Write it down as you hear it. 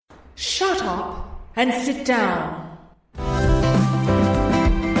Shut up and sit down.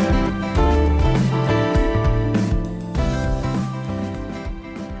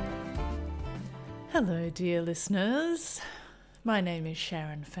 Hello, dear listeners. My name is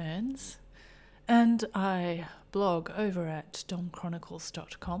Sharon Ferns, and I blog over at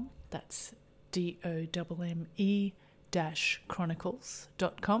domchronicles.com. That's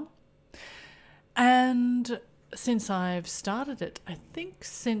DOMME-chronicles.com. And since I've started it, I think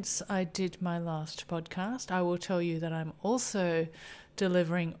since I did my last podcast, I will tell you that I'm also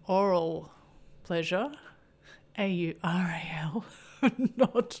delivering oral pleasure, A-U-R-A-L,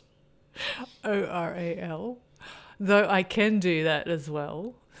 not O-R-A-L, though I can do that as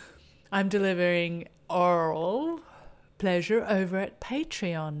well. I'm delivering oral pleasure over at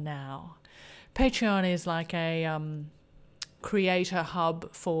Patreon now. Patreon is like a creator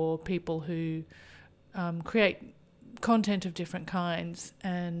hub for people who create content of different kinds,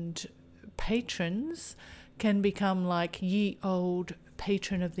 and patrons can become like ye old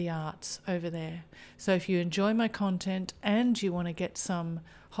patron of the arts over there. So if you enjoy my content and you want to get some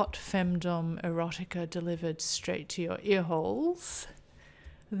hot femdom erotica delivered straight to your ear holes,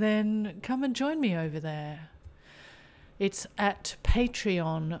 then come and join me over there. It's at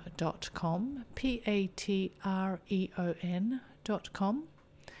patreon.com, patreon.com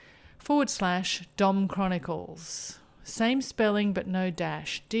 /Dom Chronicles. Same spelling but no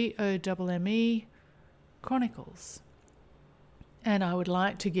dash. DOMME Chronicles. And I would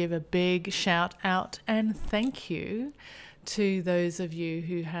like to give a big shout out and thank you to those of you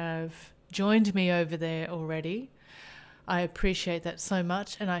who have joined me over there already. I appreciate that so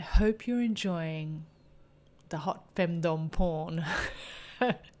much, and I hope you're enjoying the hot femdom porn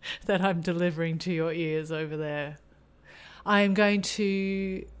that I'm delivering to your ears over there. I am going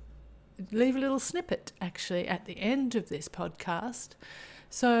to leave a little snippet actually at the end of this podcast.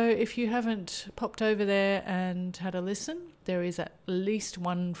 So if you haven't popped over there and had a listen, there is at least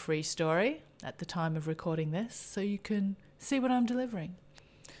one free story at the time of recording this, so you can see what I'm delivering.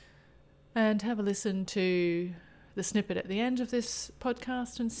 And have a listen to the snippet at the end of this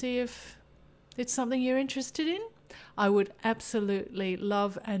podcast and see if it's something you're interested in. I would absolutely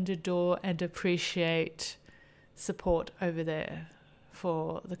love and adore and appreciate support over there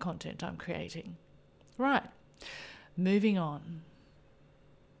for the content I'm creating. Right, moving on.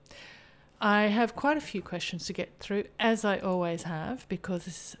 I have quite a few questions to get through, as I always have, because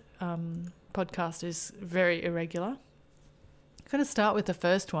this podcast is very irregular. I'm going to start with the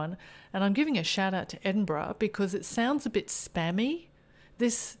first one, and I'm giving a shout out to Edinburgh because it sounds a bit spammy,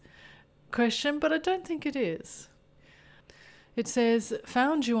 this question, but I don't think it is. It says,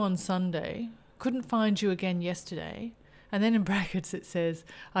 found you on Sunday, couldn't find you again yesterday, and then in brackets it says,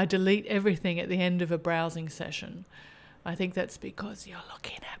 I delete everything at the end of a browsing session. I think that's because you're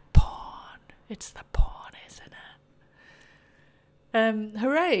looking at porn. It's the porn, isn't it?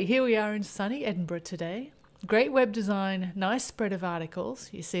 Hooray, here we are in sunny Edinburgh today. Great web design, nice spread of articles.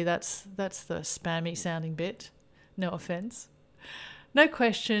 You see, that's the spammy sounding bit. No offense. No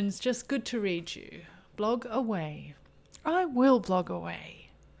questions, just good to read you. Blog away. I will blog away.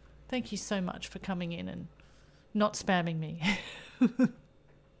 Thank you so much for coming in and not spamming me.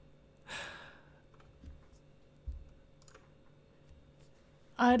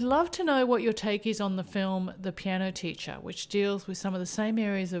 I'd love to know what your take is on the film The Piano Teacher, which deals with some of the same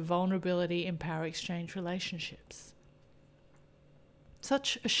areas of vulnerability in power exchange relationships.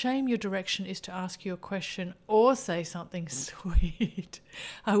 Such a shame your direction is to ask you a question or say something sweet.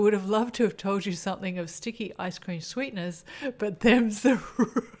 I would have loved to have told you something of sticky ice cream sweetness, but them's the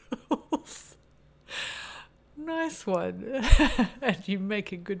rules. Nice one. And you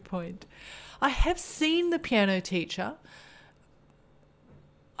make a good point. I have seen The Piano Teacher.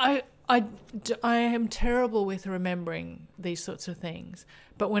 I am terrible with remembering these sorts of things.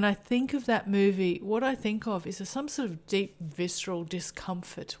 But when I think of that movie, what I think of is some sort of deep visceral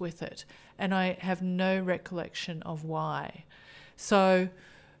discomfort with it. And I have no recollection of why. So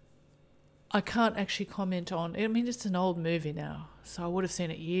I can't actually comment on, I mean, it's an old movie now, so I would have seen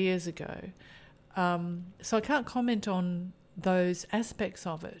it years ago. So I can't comment on those aspects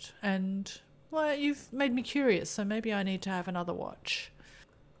of it. And, well, you've made me curious, so maybe I need to have another watch.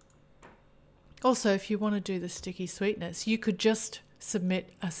 Also, if you want to do the sticky sweetness, you could just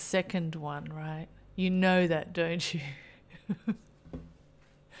submit a second one, right? You know that, don't you?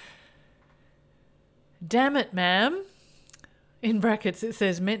 Damn it, ma'am. In brackets, it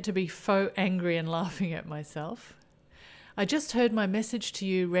says, meant to be faux angry and laughing at myself. I just heard my message to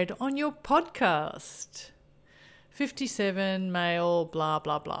you read on your podcast. 57, male, blah,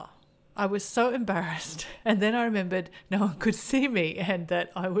 blah, blah. I was so embarrassed. And then I remembered no one could see me and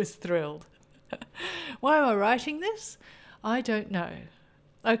that I was thrilled. Why am I writing this? I don't know.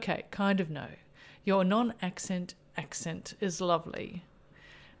 Okay, kind of know. Your non-accent accent is lovely.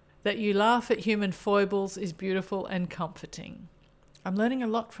 That you laugh at human foibles is beautiful and comforting. I'm learning a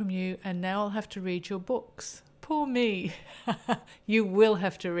lot from you, and now I'll have to read your books. Poor me. You will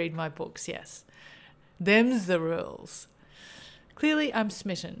have to read my books, yes. Them's the rules. Clearly, I'm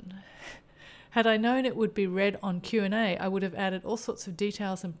smitten. Had I known it would be read on Q&A, I would have added all sorts of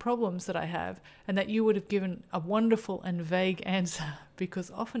details and problems that I have, and that you would have given a wonderful and vague answer,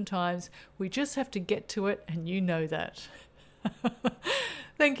 because oftentimes we just have to get to it, and you know that.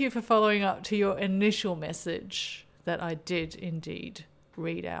 Thank you for following up to your initial message that I did indeed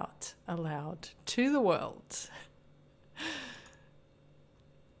read out aloud to the world.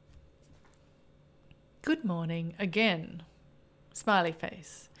 Good morning again. Smiley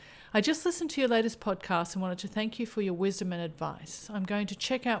face. I just listened to your latest podcast and wanted to thank you for your wisdom and advice. I'm going to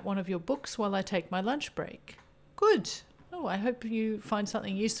check out one of your books while I take my lunch break. Good. Oh, I hope you find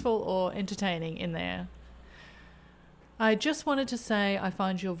something useful or entertaining in there. I just wanted to say I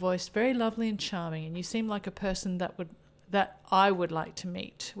find your voice very lovely and charming, and you seem like a person that I would like to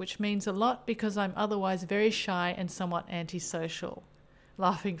meet, which means a lot because I'm otherwise very shy and somewhat antisocial.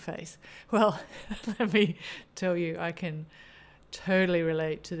 Laughing face. Well, let me tell you, I can totally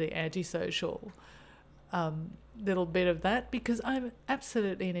relate to the antisocial little bit of that, because I'm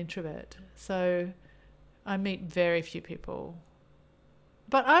absolutely an introvert. So I meet very few people.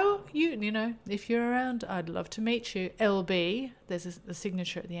 But you know, if you're around, I'd love to meet you. LB, there's the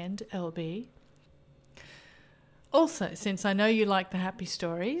signature at the end, LB. Also, since I know you like the happy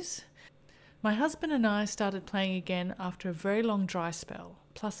stories, my husband and I started playing again after a very long dry spell,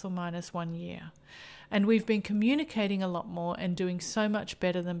 plus or minus 1 year. And we've been communicating a lot more and doing so much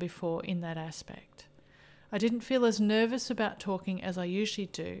better than before in that aspect. I didn't feel as nervous about talking as I usually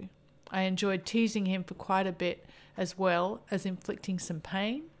do. I enjoyed teasing him for quite a bit, as well as inflicting some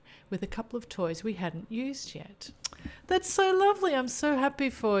pain with a couple of toys we hadn't used yet. That's so lovely. I'm so happy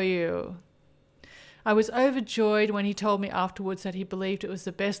for you. I was overjoyed when he told me afterwards that he believed it was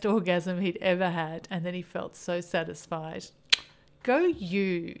the best orgasm he'd ever had, and that he felt so satisfied. Go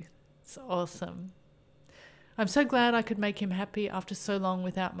you. It's awesome. I'm so glad I could make him happy after so long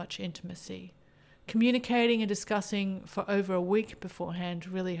without much intimacy. Communicating and discussing for over a week beforehand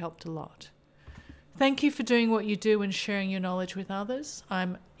really helped a lot. Thank you for doing what you do and sharing your knowledge with others.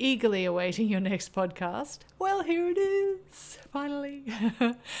 I'm eagerly awaiting your next podcast. Well, here it is, finally.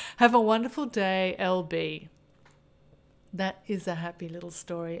 Have a wonderful day, LB. That is a happy little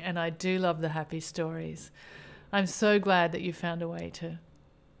story, and I do love the happy stories. I'm so glad that you found a way to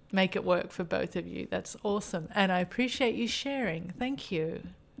make it work for both of you. That's awesome. And I appreciate you sharing. Thank you.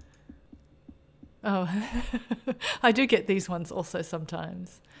 Oh, I do get these ones also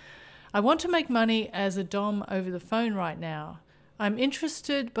sometimes. I want to make money as a dom over the phone right now. I'm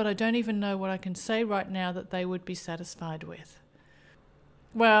interested, but I don't even know what I can say right now that they would be satisfied with.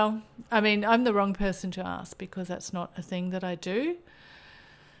 Well, I mean, I'm the wrong person to ask, because that's not a thing that I do.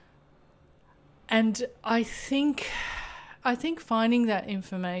 And I think finding that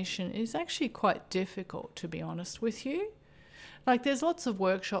information is actually quite difficult, to be honest with you. Like, there's lots of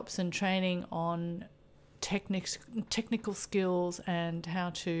workshops and training on technical skills and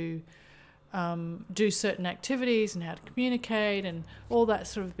how to do certain activities and how to communicate and all that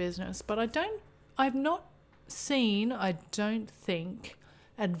sort of business. But I've not seen, I don't think,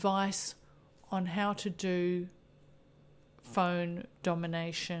 advice on how to do phone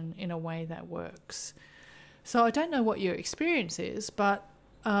domination in a way that works. So I don't know what your experience is, but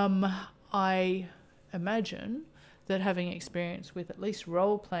I imagine that having experience with at least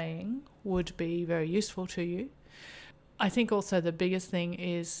role-playing would be very useful to you. I think also the biggest thing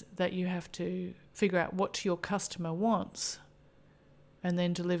is that you have to figure out what your customer wants and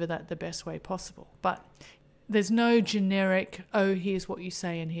then deliver that the best way possible. But there's no generic, oh, here's what you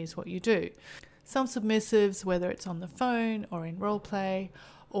say and here's what you do. Some submissives, whether it's on the phone or in role-play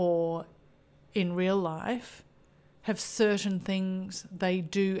or in real life, have certain things they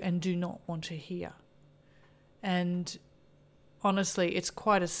do and do not want to hear. And honestly, it's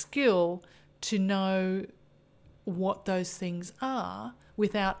quite a skill to know what those things are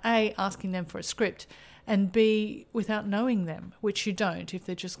without A, asking them for a script, and B, without knowing them, which you don't if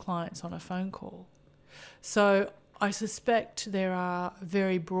they're just clients on a phone call. So I suspect there are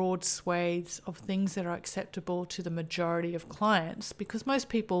very broad swathes of things that are acceptable to the majority of clients, because most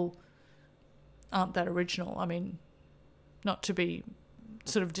people aren't that original. I mean, not to be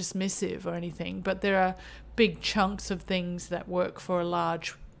sort of dismissive or anything, but there are big chunks of things that work for a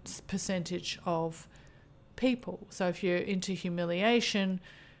large percentage of people. So if you're into humiliation,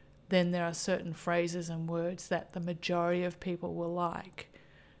 then there are certain phrases and words that the majority of people will like.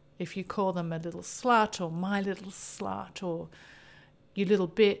 If you call them a little slut, or my little slut, or you little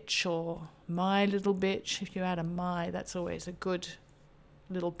bitch, or my little bitch, if you add a my, that's always a good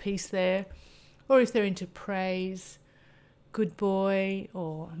little piece there. Or if they're into praise, good boy,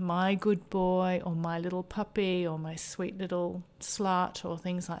 or my good boy, or my little puppy, or my sweet little slut, or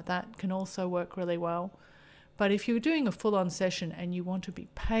things like that can also work really well. But if you're doing a full-on session and you want to be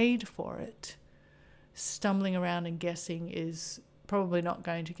paid for it, stumbling around and guessing is probably not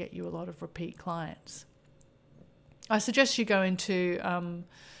going to get you a lot of repeat clients. I suggest you go into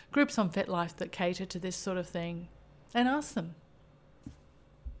groups on FetLife that cater to this sort of thing and ask them.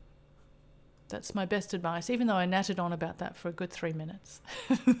 That's my best advice, even though I nattered on about that for a good 3 minutes.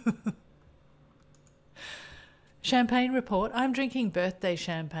 Champagne report. I'm drinking birthday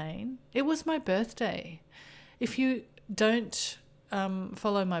champagne. It was my birthday. If you don't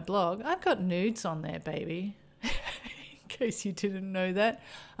follow my blog, I've got nudes on there, baby. In case you didn't know that.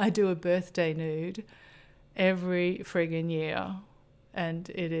 I do a birthday nude every friggin' year, and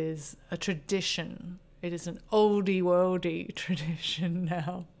it is a tradition. It is an oldie worldy tradition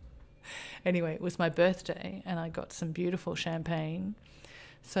now. Anyway, it was my birthday and I got some beautiful champagne.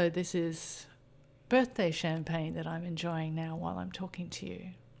 So this is birthday champagne that I'm enjoying now while I'm talking to you.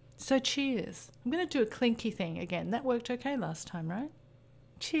 So cheers. I'm going to do a clinky thing again. That worked okay last time, right?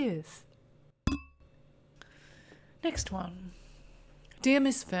 Cheers. Next one. Dear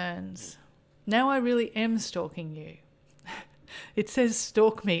Miss Ferns, now I really am stalking you. It says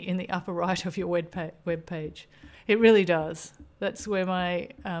stalk me in the upper right of your web page. It really does. That's where my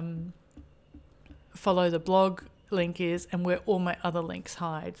follow the blog link is, and where all my other links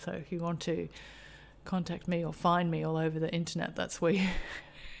hide. So if you want to contact me or find me all over the internet, that's where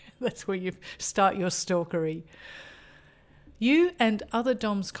you start your stalkery. You and other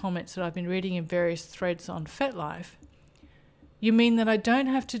Dom's comments that I've been reading in various threads on FetLife, you mean that I don't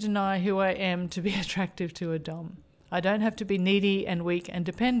have to deny who I am to be attractive to a Dom. I don't have to be needy and weak and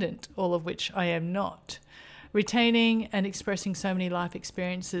dependent, all of which I am not. Retaining and expressing so many life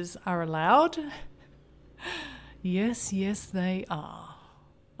experiences are allowed? Yes, they are.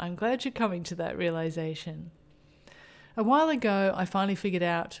 I'm glad you're coming to that realization. A while ago, I finally figured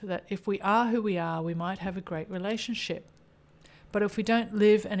out that if we are who we are, we might have a great relationship. But if we don't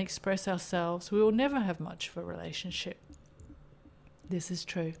live and express ourselves, we will never have much of a relationship. This is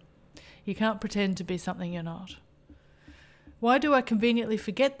true. You can't pretend to be something you're not. Why do I conveniently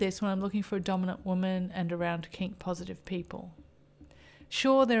forget this when I'm looking for a dominant woman and around kink-positive people?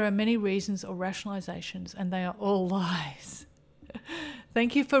 Sure, there are many reasons or rationalizations, and they are all lies.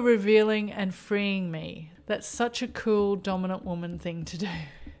 Thank you for revealing and freeing me. That's such a cool dominant woman thing to do.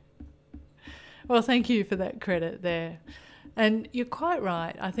 Well, thank you for that credit there. And you're quite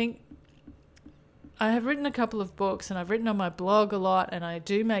right. I think I have written a couple of books and I've written on my blog a lot, and I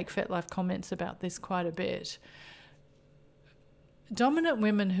do make FetLife comments about this quite a bit. Dominant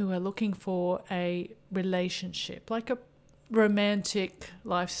women who are looking for a relationship, like a romantic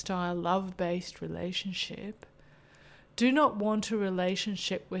lifestyle, love-based relationship, do not want a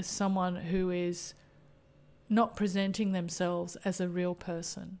relationship with someone who is not presenting themselves as a real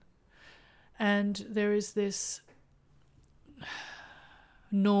person. And there is this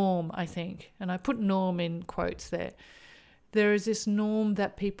norm, I think, and I put norm in quotes there. There is this norm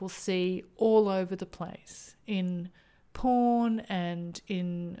that people see all over the place in porn and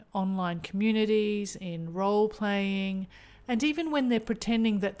in online communities, in role-playing, and even when they're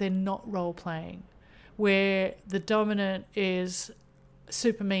pretending that they're not role-playing, where the dominant is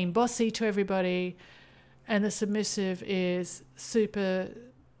super mean bossy to everybody and the submissive is super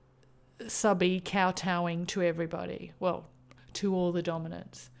subby kowtowing to everybody, well, to all the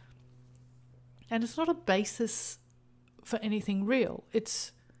dominants. And it's not a basis for anything real.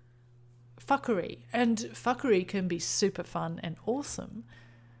 It's fuckery. And fuckery can be super fun and awesome,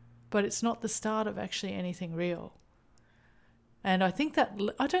 but it's not the start of actually anything real. And I think that,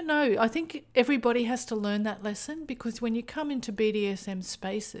 I don't know, I think everybody has to learn that lesson, because when you come into BDSM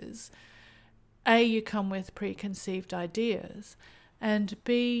spaces, A, you come with preconceived ideas, and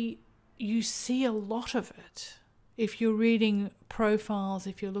B, you see a lot of it. If you're reading profiles,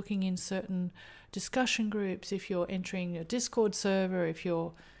 if you're looking in certain discussion groups, if you're entering your Discord server, if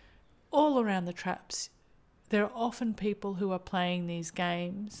you're all around the traps, there are often people who are playing these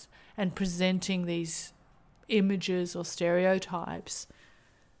games and presenting these images or stereotypes,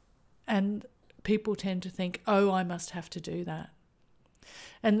 and people tend to think, oh, I must have to do that.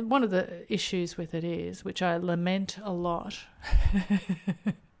 And one of the issues with it is, which I lament a lot,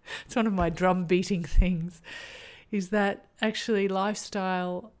 It's one of my drum beating things, is that actually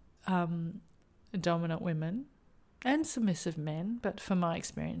lifestyle dominant women and submissive men, but from my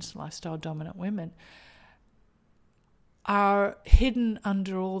experience, lifestyle dominant women, are hidden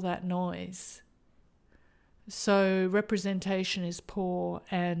under all that noise. So representation is poor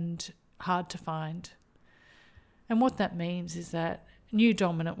and hard to find. And what that means is that new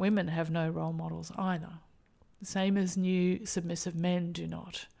dominant women have no role models either. The same as new submissive men do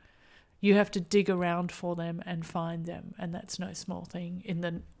not. You have to dig around for them and find them, and that's no small thing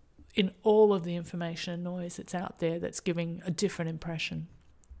in all of the information and noise that's out there that's giving a different impression.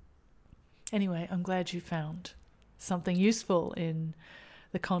 Anyway, I'm glad you found something useful in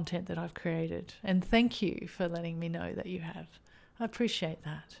the content that I've created, and thank you for letting me know that you have. I appreciate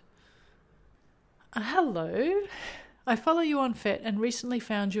that. Hello. I follow you on FET and recently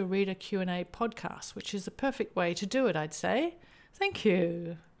found your Reader Q&A podcast, which is the perfect way to do it, I'd say. Thank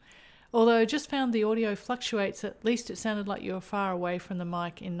you. Although I just found the audio fluctuates, at least it sounded like you were far away from the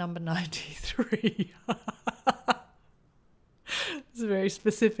mic in number 93. It's very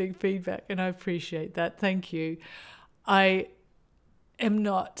specific feedback, and I appreciate that. Thank you. I am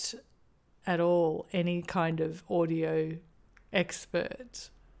not at all any kind of audio expert.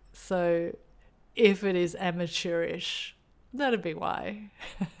 So if it is amateurish, that'd be why.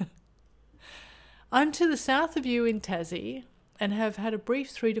 I'm to the south of you in Tassie and have had a brief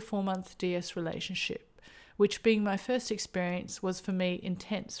 3 to 4 month DS relationship, which being my first experience was for me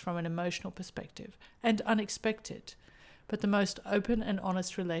intense from an emotional perspective and unexpected, but the most open and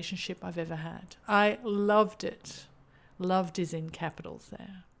honest relationship I've ever had. I loved it. Loved is in capitals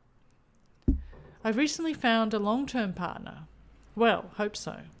there. I've recently found a long-term partner, well, hope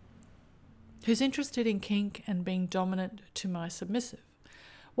so, who's interested in kink and being dominant to my submissive.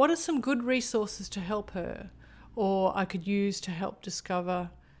 What are some good resources to help her, or I could use to help discover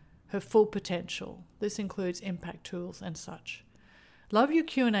her full potential? This includes impact tools and such. Love your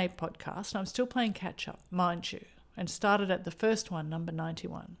Q&A podcast. I'm still playing catch up, mind you, and started at the first one, number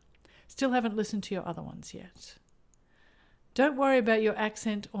 91. Still haven't listened to your other ones yet. Don't worry about your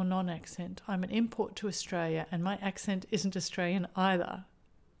accent or non-accent. I'm an import to Australia and my accent isn't Australian either,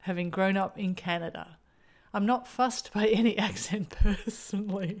 having grown up in Canada. I'm not fussed by any accent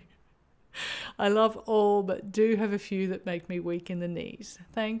personally. I love all, but do have a few that make me weak in the knees.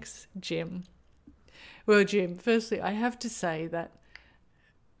 Thanks, Jim. Well, Jim, firstly, I have to say that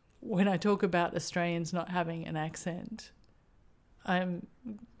when I talk about Australians not having an accent, I'm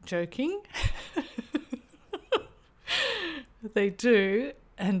joking. They do,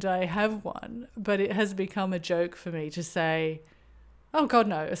 and I have one, but it has become a joke for me to say, oh God,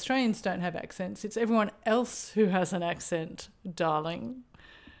 no, Australians don't have accents. It's everyone else who has an accent, darling.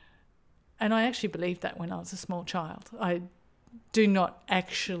 And I actually believed that when I was a small child. I do not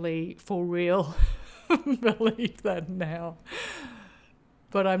actually, for real, believe that now.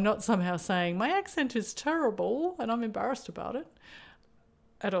 But I'm not somehow saying my accent is terrible and I'm embarrassed about it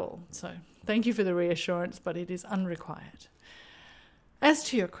at all. So thank you for the reassurance, but it is unrequired. As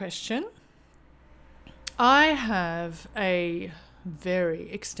to your question, I have a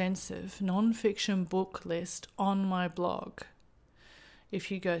very extensive non-fiction book list on my blog.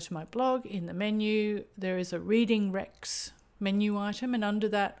 If you go to my blog, in the menu, there is a Reading Recs menu item, and under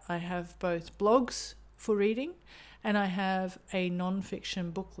that I have both blogs for reading and I have a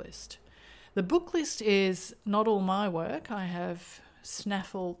non-fiction book list. The book list is not all my work. I have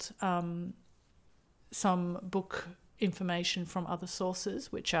snaffled some book information from other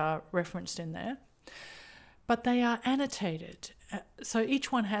sources which are referenced in there, but they are annotated. So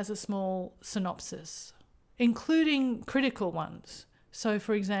each one has a small synopsis, including critical ones. So,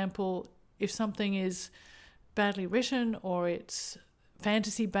 for example, if something is badly written or it's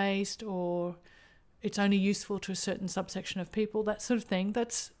fantasy-based or it's only useful to a certain subsection of people, that sort of thing,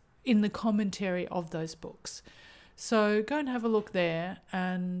 that's in the commentary of those books. So go and have a look there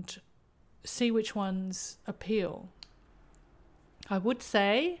and see which ones appeal. I would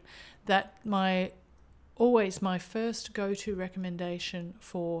say that my first go-to recommendation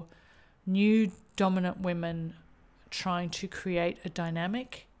for new dominant women trying to create a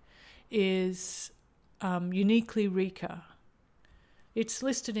dynamic is Uniquely Rika. It's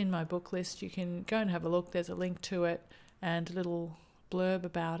listed in my book list. You can go and have a look. There's a link to it and a little blurb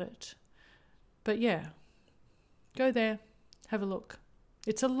about it. But yeah, go there, have a look.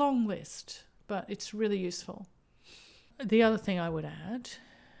 It's a long list, but it's really useful. The other thing I would add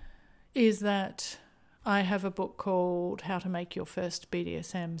is that I have a book called How to Make Your First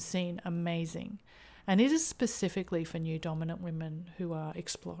BDSM Scene Amazing, and it is specifically for new dominant women who are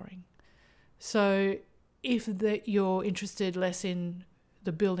exploring. So if you're interested less in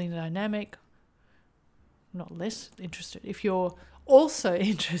the building dynamic, not less interested, if you're also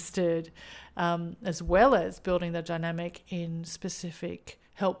interested, as well as building the dynamic in specific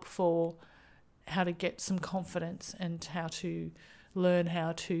help for how to get some confidence and how to learn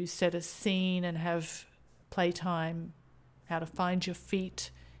how to set a scene and have playtime, how to find your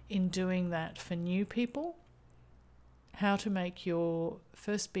feet in doing that for new people, how to make your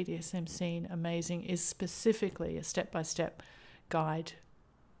first BDSM scene amazing is specifically a step-by-step guide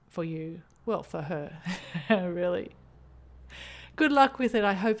for you, well, for her, really. Good luck with it.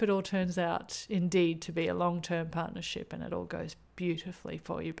 I hope it all turns out indeed to be a long-term partnership and it all goes beautifully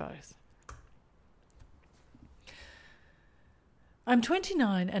for you both. I'm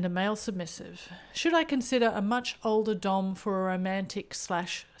 29 and a male submissive. Should I consider a much older dom for a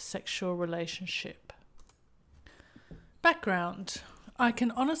romantic/sexual relationship? Background. I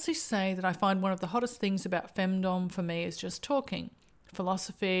can honestly say that I find one of the hottest things about femdom for me is just talking.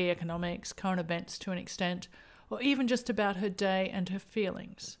 Philosophy, economics, current events to an extent, or even just about her day and her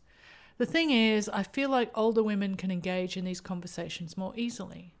feelings. The thing is, I feel like older women can engage in these conversations more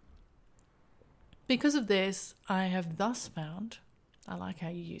easily. Because of this, I have thus found, I like how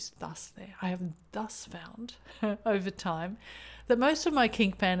you use thus there, I have thus found over time that most of my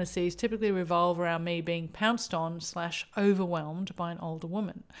kink fantasies typically revolve around me being pounced on/overwhelmed by an older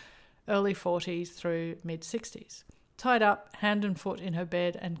woman, early 40s through mid-60s. Tied up, hand and foot in her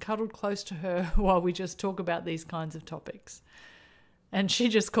bed and cuddled close to her while we just talk about these kinds of topics. And she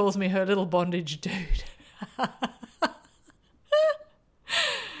just calls me her little bondage dude.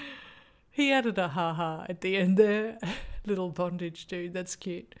 He added a ha-ha at the end there. Little bondage dude, that's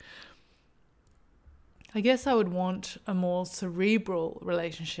cute. I guess I would want a more cerebral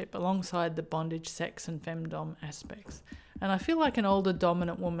relationship alongside the bondage, sex and femdom aspects. And I feel like an older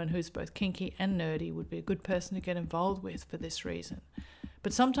dominant woman who's both kinky and nerdy would be a good person to get involved with for this reason.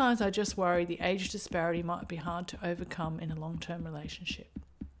 But sometimes I just worry the age disparity might be hard to overcome in a long-term relationship.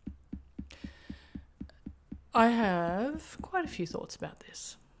 I have quite a few thoughts about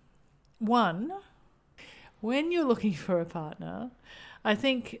this. One, when you're looking for a partner, I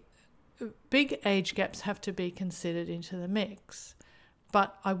think big age gaps have to be considered into the mix.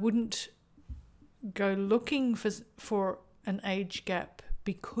 But I wouldn't go looking for an age gap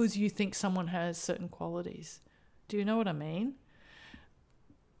because you think someone has certain qualities. Do you know what I mean?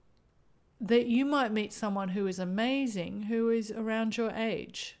 That you might meet someone who is amazing, who is around your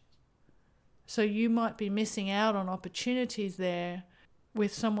age. So you might be missing out on opportunities there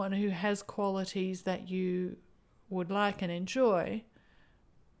with someone who has qualities that you would like and enjoy,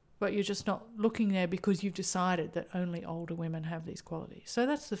 but you're just not looking there because you've decided that only older women have these qualities. So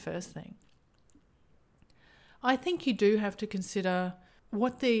that's the first thing. I think you do have to consider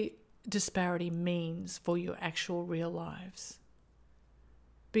what the disparity means for your actual real lives.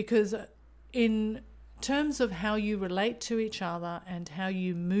 Because in terms of how you relate to each other and how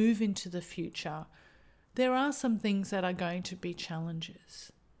you move into the future, there are some things that are going to be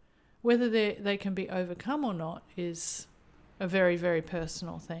challenges. Whether they can be overcome or not is a very, very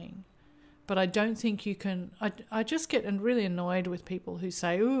personal thing. But I don't think you can... I just get really annoyed with people who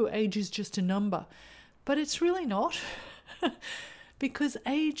say, "Ooh, age is just a number." But it's really not. Because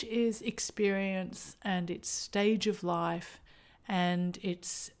age is experience and it's stage of life and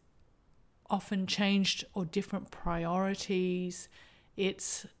it's often changed or different priorities.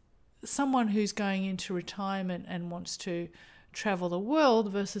 It's someone who's going into retirement and wants to travel the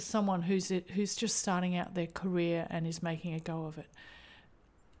world versus someone who's just starting out their career and is making a go of it.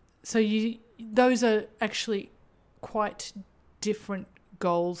 So those are actually quite different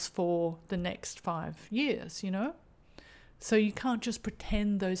goals for the next 5 years, you know? So you can't just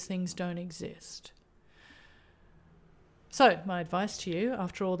pretend those things don't exist. So my advice to you,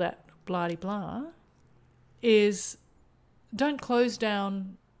 after all that blah-de-blah, is don't close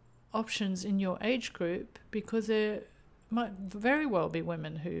down options in your age group because there might very well be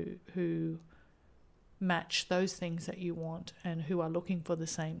women who match those things that you want and who are looking for the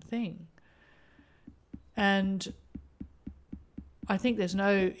same thing. And I think there's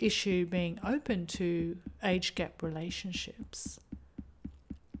no issue being open to age gap relationships.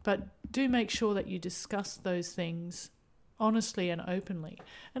 But do make sure that you discuss those things honestly and openly.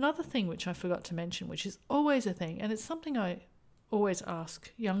 Another thing which I forgot to mention, which is always a thing, and it's something I always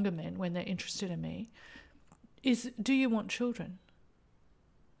ask younger men when they're interested in me, is, do you want children?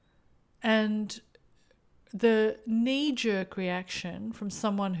 And the knee-jerk reaction from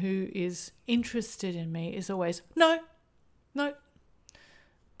someone who is interested in me is always, no.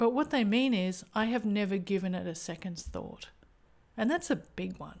 But what they mean is, I have never given it a second's thought. And that's a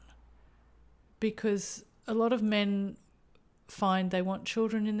big one. Because a lot of men find they want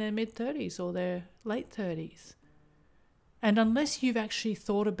children in their mid-30s or their late 30s. And unless you've actually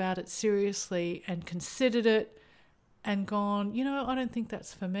thought about it seriously and considered it and gone, I don't think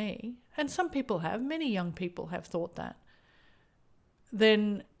that's for me, and some people have, many young people have thought that,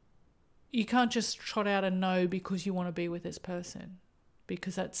 then you can't just trot out a no because you want to be with this person,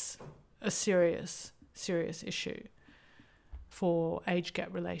 because that's a serious, serious issue for age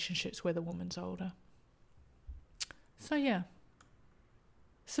gap relationships where the woman's older. So yeah.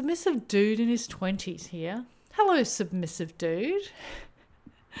 Submissive dude in his 20s here. Hello, submissive dude.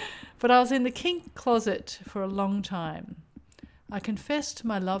 But I was in the kink closet for a long time. I confessed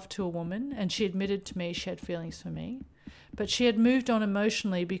my love to a woman and she admitted to me she had feelings for me, but she had moved on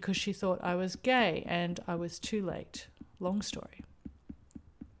emotionally because she thought I was gay and I was too late. Long story.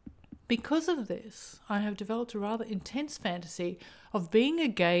 Because of this, I have developed a rather intense fantasy of being a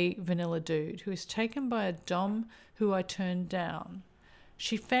gay vanilla dude who is taken by a dom who I turned down.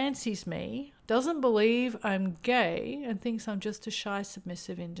 She fancies me, doesn't believe I'm gay, and thinks I'm just a shy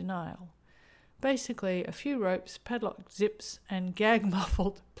submissive in denial. Basically, a few ropes, padlock zips, and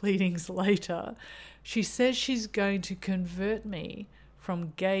gag-muffled pleadings later, she says she's going to convert me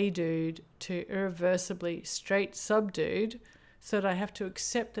from gay dude to irreversibly straight sub-dude, so that I have to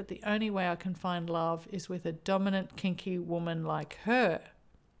accept that the only way I can find love is with a dominant, kinky woman like her.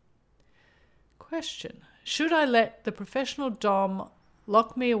 Question. Should I let the professional dom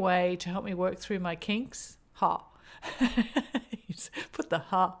lock me away to help me work through my kinks? Ha. Put the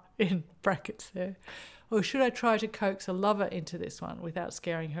ha in brackets there. Or should I try to coax a lover into this one without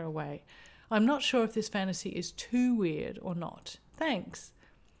scaring her away? I'm not sure if this fantasy is too weird or not. Thanks.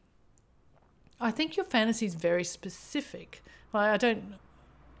 I think your fantasy is very specific. I don't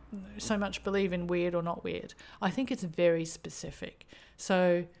so much believe in weird or not weird. I think it's very specific.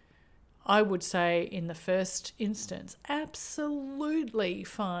 So I would say in the first instance, absolutely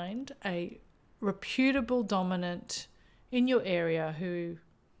find a reputable dominant in your area who,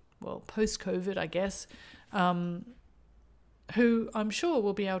 well, post-COVID, I guess, who I'm sure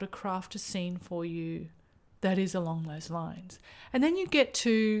will be able to craft a scene for you that is along those lines. And then you get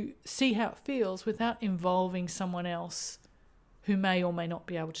to see how it feels without involving someone else who may or may not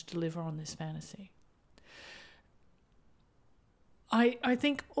be able to deliver on this fantasy. I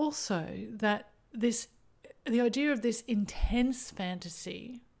think also that the idea of this intense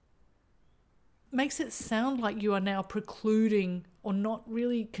fantasy makes it sound like you are now precluding or not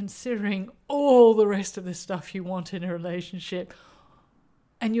really considering all the rest of the stuff you want in a relationship.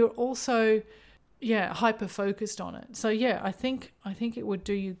 And you're also, hyper-focused on it. So, I think it would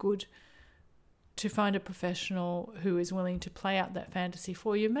do you good to find a professional who is willing to play out that fantasy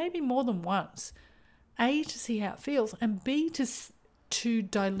for you, maybe more than once. A, to see how it feels, and B, to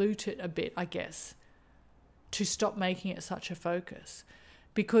dilute it a bit, I guess, to stop making it such a focus.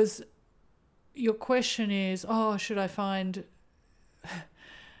 Because your question is, should I try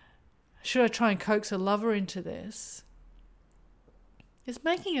and coax a lover into this? It's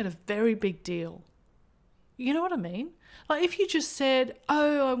making it a very big deal. You know what I mean? Like if you just said,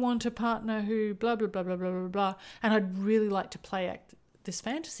 I want a partner who blah, blah, blah, blah, blah, blah, blah, and I'd really like to play act this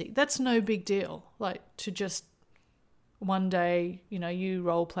fantasy. That's no big deal. Like to just one day, you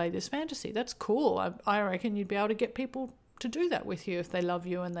role play this fantasy. That's cool. I reckon you'd be able to get people to do that with you if they love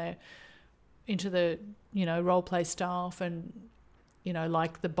you and they're into the, role play stuff and,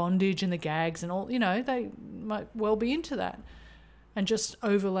 like the bondage and the gags and all, they might well be into that. And just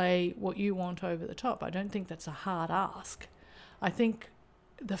overlay what you want over the top. I don't think that's a hard ask. I think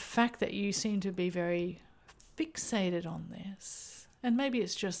the fact that you seem to be very fixated on this, and maybe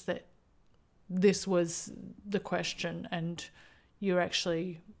it's just that this was the question and you're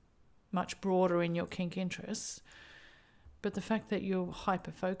actually much broader in your kink interests, but the fact that you're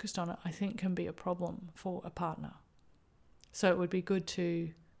hyper-focused on it, I think can be a problem for a partner. So it would be good to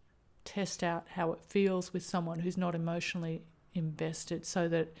test out how it feels with someone who's not emotionally invested, so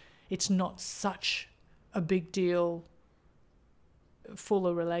that it's not such a big deal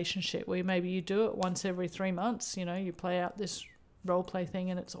full relationship where maybe you do it once every 3 months, you play out this role play thing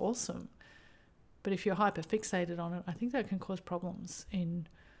and it's awesome. But if you're hyper fixated on it, I think that can cause problems in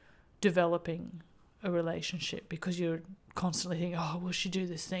developing a relationship, because you're constantly thinking, will she do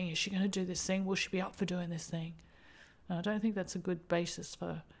this thing? Is she going to do this thing? Will she be up for doing this thing? And I don't think that's a good basis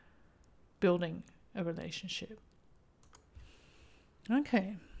for building a relationship.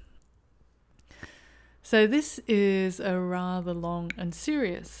 Okay. So this is a rather long and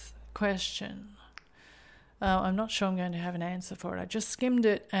serious question. I'm not sure I'm going to have an answer for it. I just skimmed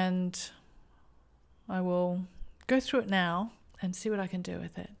it and I will go through it now and see what I can do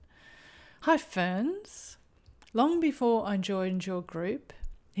with it. Hi, Ferns. Long before I joined your group,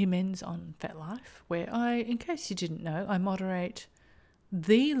 Immense on FetLife, where in case you didn't know, I moderate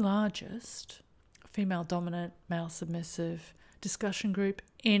the largest female dominant, male submissive discussion group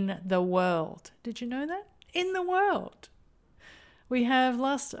in the world. Did you know that? In the world. We have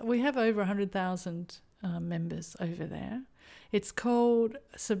over 100,000 members over there. It's called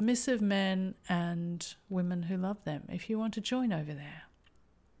Submissive Men and Women Who Love Them, if you want to join over there.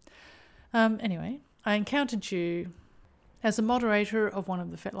 Anyway, I encountered you as a moderator of one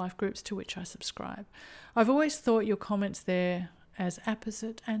of the FetLife groups to which I subscribe. I've always thought your comments there as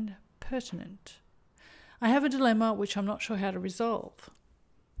apposite and pertinent. I have a dilemma which I'm not sure how to resolve.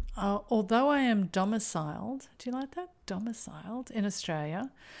 Although I am domiciled, do you like that? Domiciled in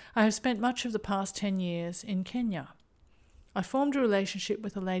Australia, I have spent much of the past 10 years in Kenya. I formed a relationship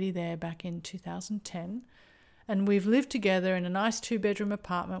with a lady there back in 2010, and we've lived together in a nice 2-bedroom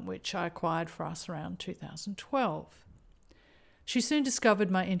apartment which I acquired for us around 2012. She soon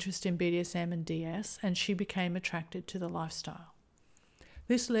discovered my interest in BDSM and DS, and she became attracted to the lifestyle.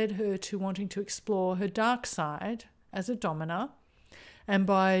 This led her to wanting to explore her dark side as a domina, and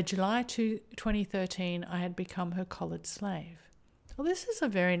by July 2013, I had become her collared slave. Well, this is a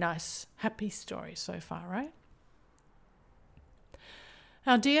very nice, happy story so far, right?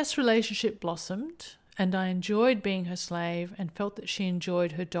 Our DS relationship blossomed, and I enjoyed being her slave and felt that she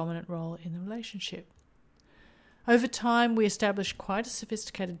enjoyed her dominant role in the relationship. Over time, we established quite a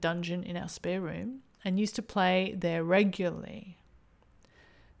sophisticated dungeon in our spare room and used to play there regularly.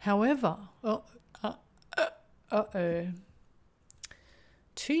 However,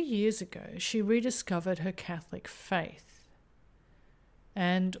 2 years ago, she rediscovered her Catholic faith.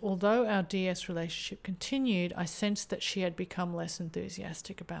 And although our DS relationship continued, I sensed that she had become less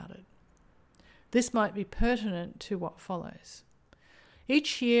enthusiastic about it. This might be pertinent to what follows.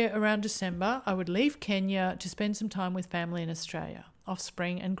 Each year around December, I would leave Kenya to spend some time with family in Australia,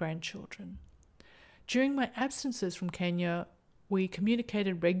 offspring and grandchildren. During my absences from Kenya, we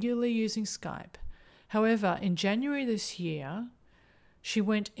communicated regularly using Skype. However, in January this year, she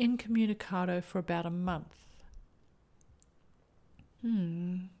went incommunicado for about a month.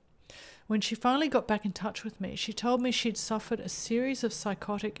 When she finally got back in touch with me, she told me she'd suffered a series of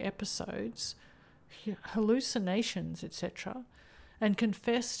psychotic episodes, hallucinations, etc., and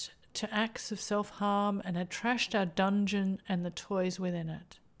confessed to acts of self-harm and had trashed our dungeon and the toys within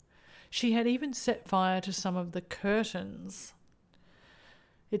it. She had even set fire to some of the curtains.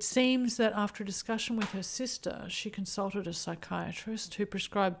 It seems that after a discussion with her sister, she consulted a psychiatrist who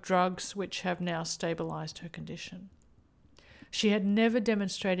prescribed drugs which have now stabilized her condition. She had never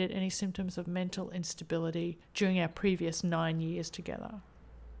demonstrated any symptoms of mental instability during our previous 9 years together.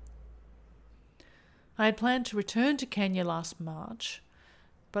 I had planned to return to Kenya last March,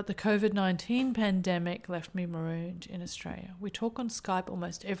 but the COVID-19 pandemic left me marooned in Australia. We talk on Skype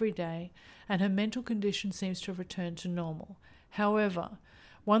almost every day, and her mental condition seems to have returned to normal. However,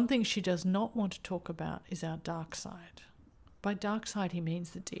 one thing she does not want to talk about is our dark side. By dark side, he means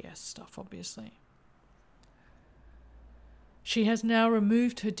the DS stuff, obviously. She has now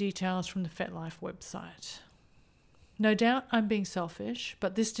removed her details from the FetLife website. No doubt I'm being selfish,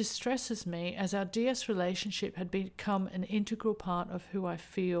 but this distresses me as our DS relationship had become an integral part of who I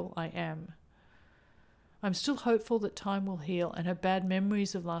feel I am. I'm still hopeful that time will heal and her bad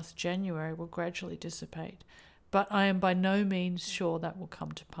memories of last January will gradually dissipate, but I am by no means sure that will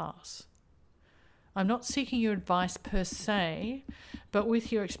come to pass. I'm not seeking your advice per se, but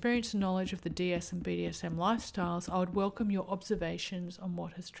with your experience and knowledge of the DS and BDSM lifestyles, I would welcome your observations on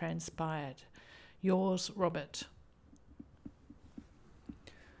what has transpired. Yours, Robert.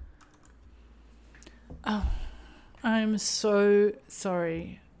 Oh, I'm so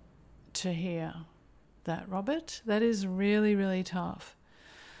sorry to hear that, Robert. That is really, really tough.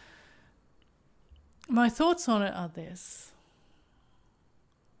 My thoughts on it are this.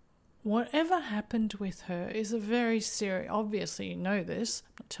 Whatever happened with her is a very serious, obviously you know this,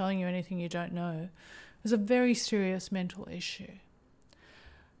 I'm not telling you anything you don't know, it's a very serious mental issue.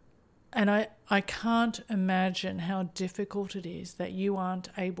 And I can't imagine how difficult it is that you aren't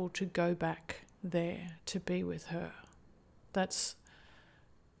able to go back there to be with her. That's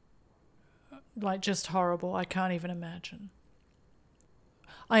like just horrible. I can't even imagine.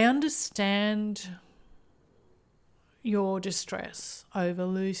 I understand your distress over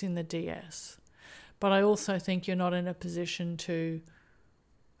losing the DS, but I also think you're not in a position to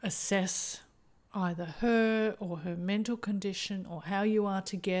assess either her or her mental condition or how you are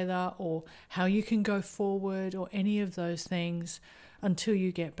together or how you can go forward or any of those things until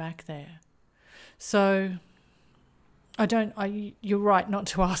you get back there. So you're right not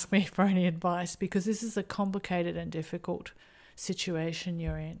to ask me for any advice, because this is a complicated and difficult situation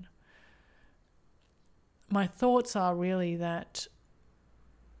you're in. My thoughts are really that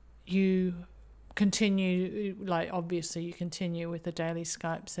you continue, obviously you continue with the daily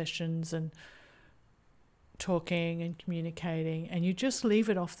Skype sessions and talking and communicating, and you just leave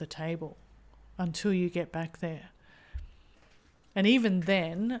it off the table until you get back there. And even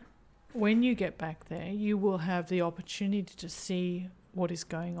then, when you get back there, you will have the opportunity to see what is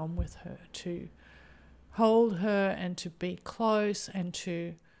going on with her, to hold her and to be close and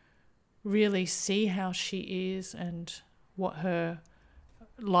to really see how she is and what her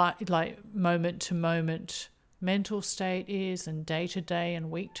like moment to moment mental state is, and day to day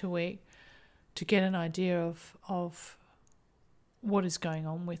and week to week, to get an idea of what is going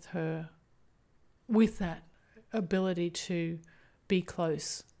on with her, with that ability to be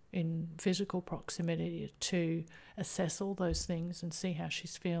close in physical proximity, to assess all those things and see how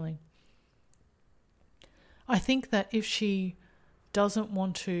she's feeling. I think that if she doesn't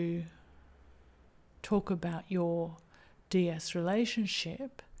want to talk about your DS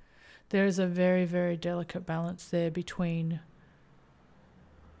relationship, there is a very, very delicate balance there between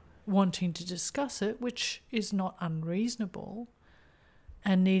wanting to discuss it, which is not unreasonable,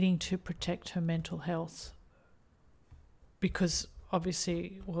 and needing to protect her mental health. Because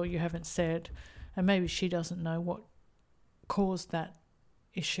obviously, well, you haven't said, and maybe she doesn't know what caused that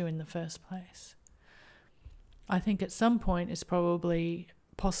issue in the first place. I think at some point it's probably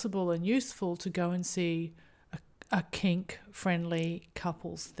possible and useful to go and see a kink-friendly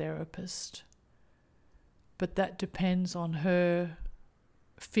couples therapist. But that depends on her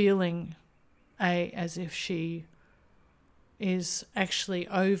feeling, A, as if she is actually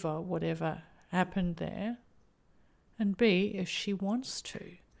over whatever happened there, and B, if she wants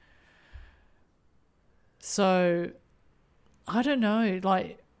to. So, I don't know,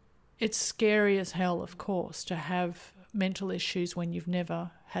 it's scary as hell, of course, to have mental issues when you've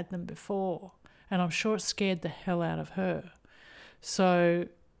never had them before. And I'm sure it scared the hell out of her. So,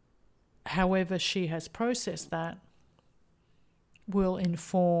 however she has processed that will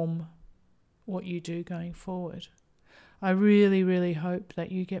inform what you do going forward. I really, really hope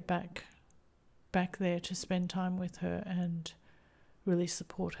that you get back there to spend time with her and really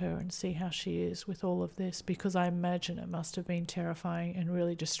support her and see how she is with all of this, because I imagine it must have been terrifying and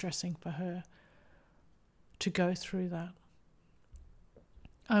really distressing for her to go through that.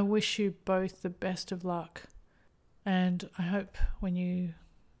 I wish you both the best of luck, and I hope when you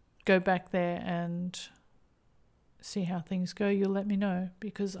go back there and see how things go, you'll let me know,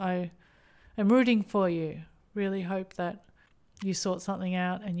 because I am rooting for you. Really hope that you sort something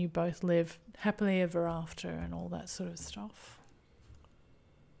out and you both live happily ever after and all that sort of stuff.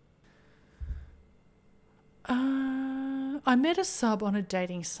 I met a sub on a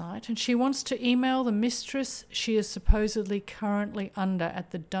dating site, and she wants to email the mistress she is supposedly currently under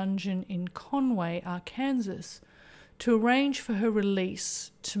at the dungeon in Conway, Arkansas, to arrange for her release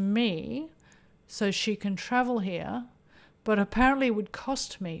to me so she can travel here, but apparently would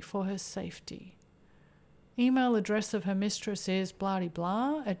cost me for her safety. Email address of her mistress is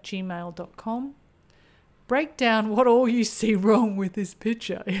blah@gmail.com. Break down what all you see wrong with this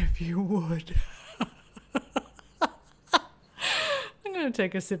picture, if you would. I'm going to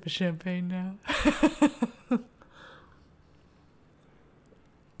take a sip of champagne now.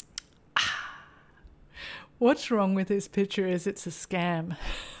 What's wrong with this picture is it's a scam.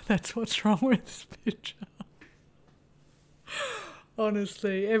 That's what's wrong with this picture.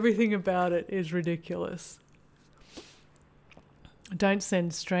 Honestly, everything about it is ridiculous. Don't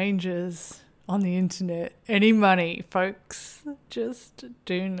send strangers on the internet any money, folks. Just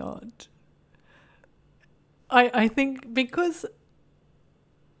do not. I think because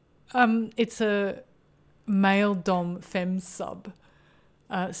it's a male dom fem sub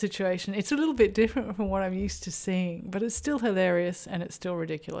situation, it's a little bit different from what I'm used to seeing, but it's still hilarious and it's still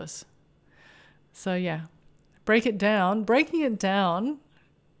ridiculous. So yeah, breaking it down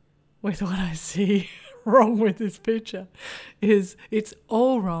with what I see wrong with this picture is it's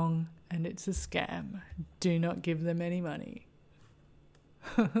all wrong and it's a scam. Do not give them any money.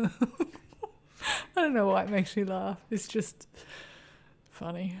 I don't know why it makes me laugh. It's just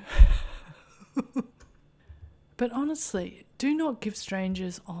funny. But honestly, do not give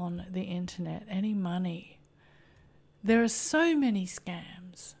strangers on the internet any money. There are so many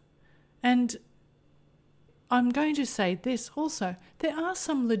scams. And I'm going to say this also. There are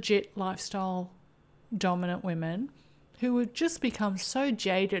some legit lifestyle dominant women who have just become so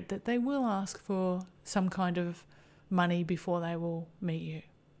jaded that they will ask for some kind of money before they will meet you.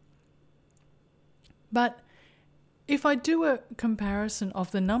 But if I do a comparison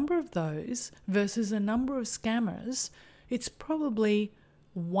of the number of those versus the number of scammers, it's probably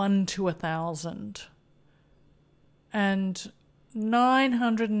 1 to 1,000. And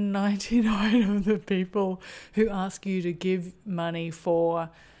 999 of the people who ask you to give money for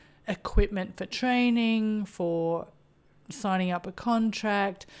equipment for training, for signing up a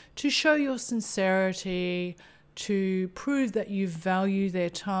contract, to show your sincerity, to prove that you value their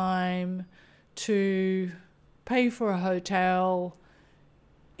time, to pay for a hotel,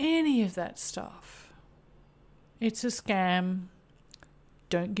 any of that stuff. It's a scam.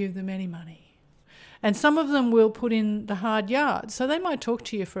 Don't give them any money. And some of them will put in the hard yards. So they might talk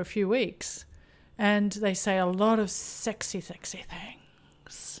to you for a few weeks and they say a lot of sexy, sexy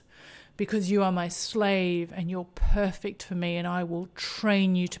things. Because you are my slave and you're perfect for me and I will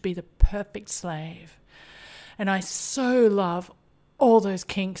train you to be the perfect slave. And I so love all those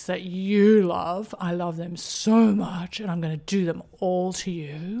kinks that you love. I love them so much and I'm going to do them all to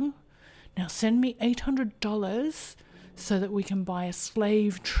you. Now send me $800 so that we can buy a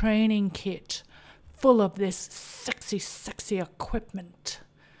slave training kit full of this sexy, sexy equipment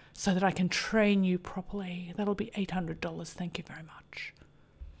so that I can train you properly. That'll be $800. Thank you very much.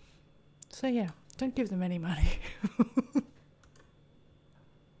 So yeah, don't give them any money.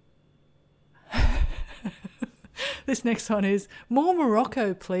 This next one is, more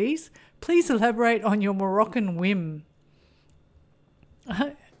Morocco, please. Please elaborate on your Moroccan whim.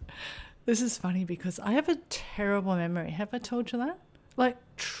 This is funny because I have a terrible memory. Have I told you that? Like,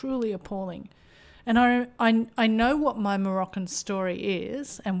 truly appalling. And I know what my Moroccan story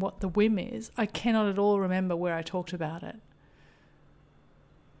is and what the whim is. I cannot at all remember where I talked about it.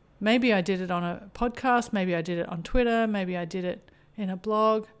 Maybe I did it on a podcast, maybe I did it on Twitter, maybe I did it in a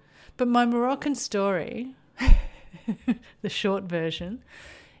blog. But my Moroccan story, the short version,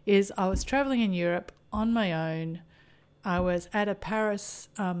 is I was traveling in Europe on my own. I was at a Paris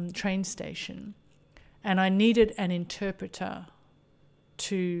train station and I needed an interpreter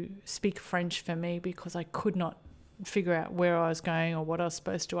to speak French for me because I could not figure out where I was going or what I was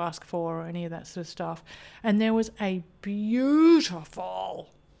supposed to ask for or any of that sort of stuff. And there was a beautiful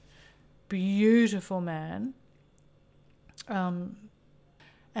man.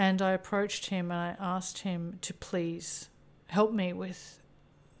 And I approached him and I asked him to please help me with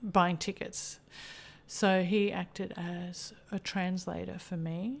buying tickets. So he acted as a translator for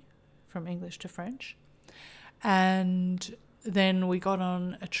me from English to French. And then we got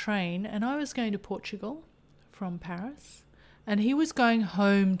on a train and I was going to Portugal from Paris and he was going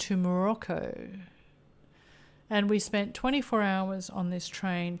home to Morocco. And we spent 24 hours on this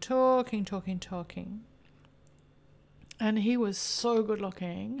train talking. And he was so good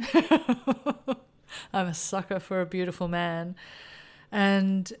looking. I'm a sucker for a beautiful man.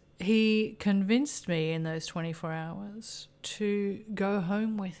 And he convinced me in those 24 hours to go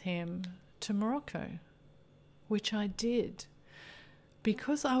home with him to Morocco, which I did.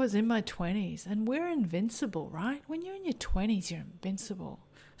 Because I was in my 20s and we're invincible, right? When you're in your 20s, you're invincible.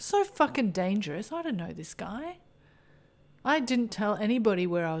 So fucking dangerous. I don't know this guy. I didn't tell anybody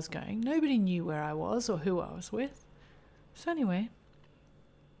where I was going. Nobody knew where I was or who I was with. So anyway,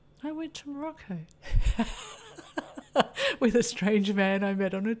 I went to Morocco with a strange man I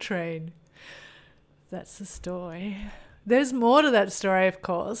met on a train. That's the story. There's more to that story, of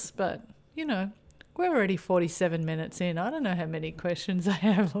course, but, you know, we're already 47 minutes in. I don't know how many questions I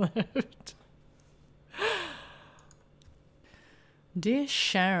have left. Dear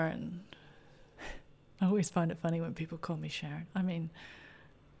Sharon. I always find it funny when people call me Sharon. I mean,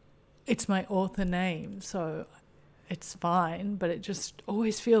 it's my author name, so it's fine, but it just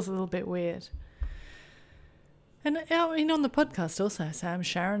always feels a little bit weird. And I mean, on the podcast also I say I'm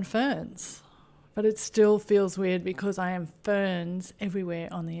Sharon Ferns, but it still feels weird because I am Ferns everywhere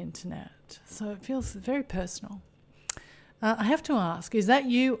on the internet. So it feels very personal. I have to ask, is that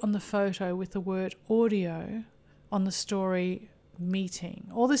you on the photo with the word audio on the story meeting?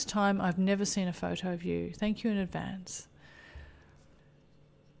 All this time I've never seen a photo of you. Thank you in advance.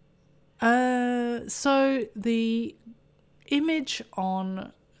 So the image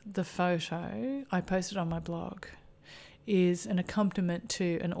on the photo I posted on my blog is an accompaniment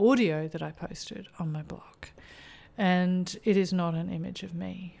to an audio that I posted on my blog. And it is not an image of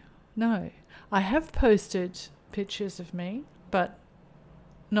me. No. I have posted pictures of me, but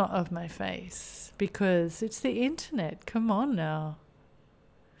not of my face, because it's the internet. Come on now.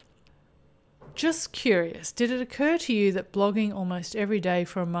 Just curious, did it occur to you that blogging almost every day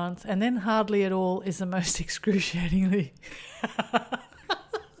for a month and then hardly at all is the most excruciatingly...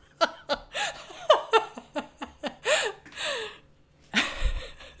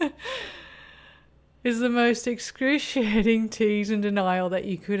 is the most excruciating tease and denial that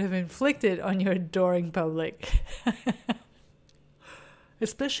you could have inflicted on your adoring public.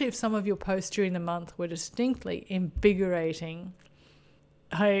 Especially if some of your posts during the month were distinctly invigorating.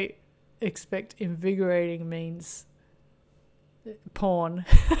 I expect invigorating means porn.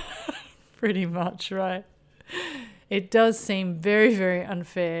 Pretty much, right? It does seem very, very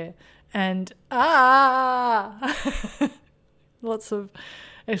unfair and lots of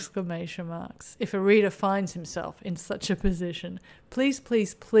exclamation marks. If a reader finds himself in such a position, please,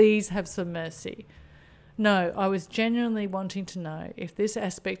 please, please have some mercy. No, I was genuinely wanting to know if this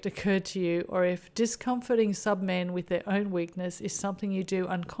aspect occurred to you, or if discomforting submen with their own weakness is something you do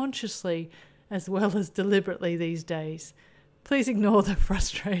unconsciously as well as deliberately these days. Please ignore the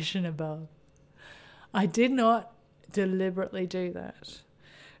frustration above. I did not deliberately do that,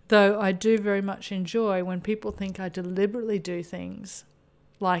 though I do very much enjoy when people think I deliberately do things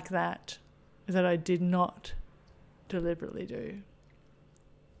like that I did not deliberately do.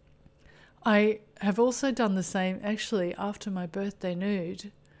 I have also done the same actually after my birthday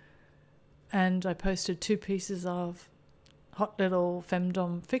nude, and I posted 2 pieces of hot little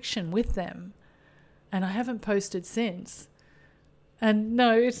femdom fiction with them, and I haven't posted since. And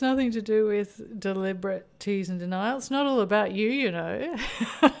no, it's nothing to do with deliberate tease and denial. It's not all about you, you know.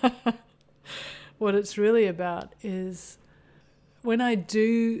 What it's really about is when I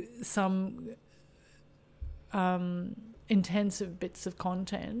do some intensive bits of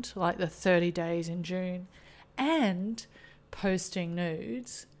content, like the 30 days in June, and posting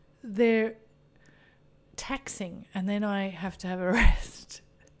nudes, they're taxing, and then I have to have a rest.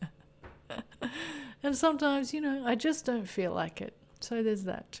 And sometimes, you know, I just don't feel like it. So there's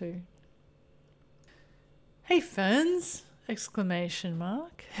that too. Hey Ferns! Exclamation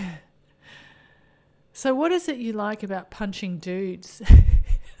mark. So what is it you like about punching dudes?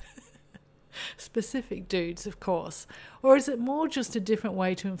 Specific dudes, of course. Or is it more just a different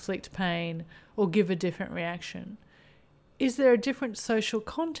way to inflict pain or give a different reaction? Is there a different social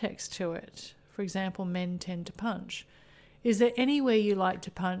context to it? For example, men tend to punch. Is there anywhere you like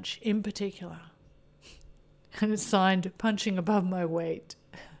to punch in particular? And it's signed, Punching Above My Weight.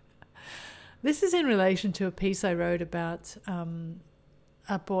 This is in relation to a piece I wrote about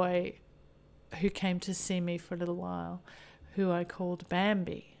a boy who came to see me for a little while, who I called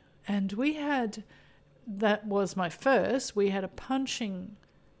Bambi. And that was my first, we had a punching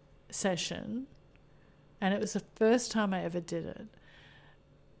session, and it was the first time I ever did it.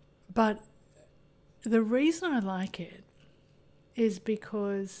 But the reason I like it is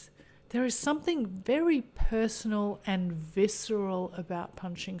because there is something very personal and visceral about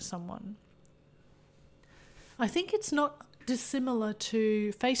punching someone. I think it's not dissimilar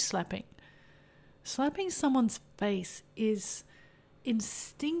to face slapping. Slapping someone's face is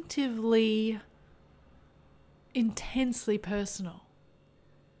instinctively, intensely personal,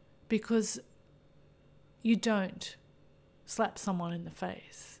 because you don't slap someone in the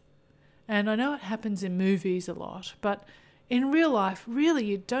face. And I know it happens in movies a lot, but in real life, really,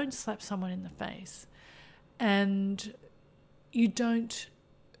 you don't slap someone in the face, and you don't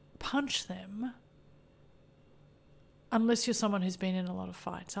punch them unless you're someone who's been in a lot of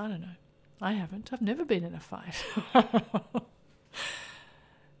fights. I don't know. I haven't. I've never been in a fight.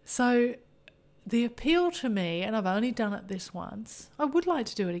 So the appeal to me, and I've only done it this once, I would like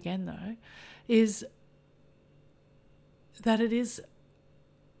to do it again though, is that it is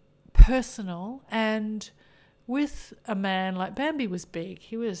personal. And with a man like Bambi was big,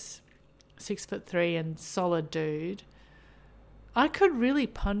 he was 6'3" and solid dude, I could really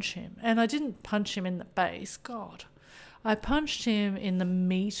punch him. And I didn't punch him in the face, God. I punched him in the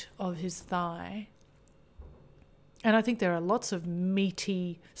meat of his thigh. And I think there are lots of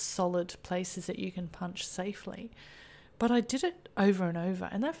meaty, solid places that you can punch safely. But I did it over and over,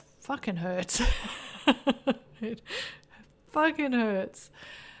 and that fucking hurts. It fucking hurts.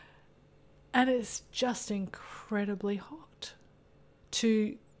 And it's just incredibly hot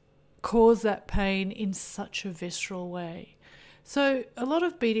to cause that pain in such a visceral way. So a lot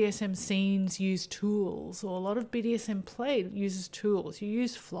of BDSM scenes use tools, or a lot of BDSM play uses tools. You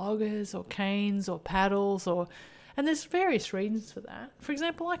use floggers or canes or paddles, and there's various reasons for that. For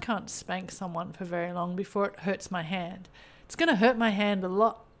example, I can't spank someone for very long before it hurts my hand. It's going to hurt my hand a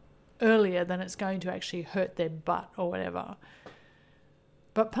lot earlier than it's going to actually hurt their butt or whatever.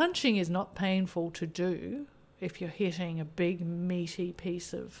 But punching is not painful to do if you're hitting a big meaty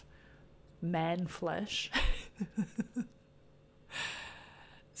piece of man flesh.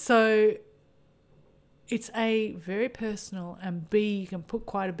 So it's A, very personal, and B, you can put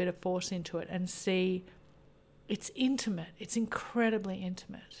quite a bit of force into it, and C, it's intimate. It's incredibly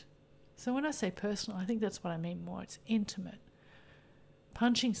intimate. So when I say personal, I think that's what I mean more. It's intimate.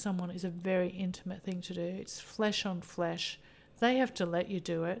 Punching someone is a very intimate thing to do. It's flesh on flesh. They have to let you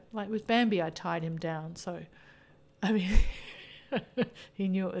do it. Like with Bambi, I tied him down. So, I mean, he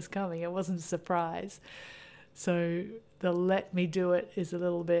knew it was coming. It wasn't a surprise. So the let me do it is a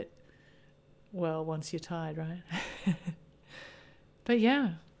little bit, well, once you're tied, right? But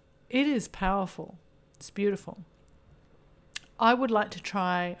yeah, it is powerful. It's beautiful. I would like to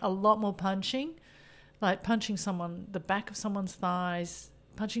try a lot more punching, like punching someone, the back of someone's thighs,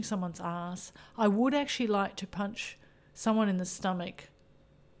 punching someone's ass. I would actually like to punch someone in the stomach,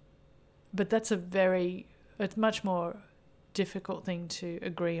 but that's it's much more difficult thing to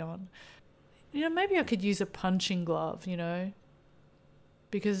agree on. Maybe I could use a punching glove,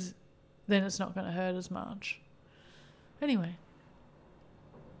 because then it's not going to hurt as much. Anyway,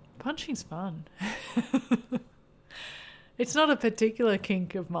 punching's fun. It's not a particular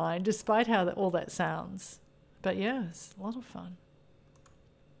kink of mine, despite how all that sounds. But yeah, it's a lot of fun.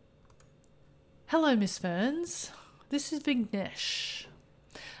 Hello, Miss Ferns. This is Vignesh.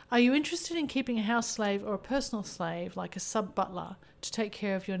 Are you interested in keeping a house slave or a personal slave, like a sub-butler, to take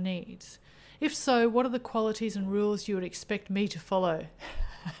care of your needs? If so, what are the qualities and rules you would expect me to follow?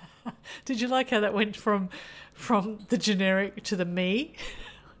 Did you like how that went from the generic to the me?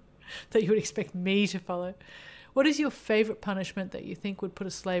 That you would expect me to follow? What is your favourite punishment that you think would put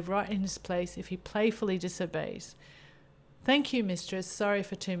a slave right in his place if he playfully disobeys? Thank you, mistress. Sorry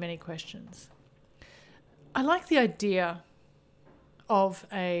for too many questions. I like the idea of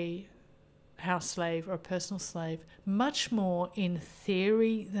a house slave or a personal slave much more in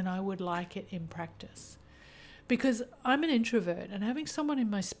theory than I would like it in practice. Because I'm an introvert and having someone in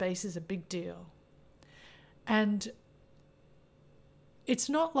my space is a big deal. And it's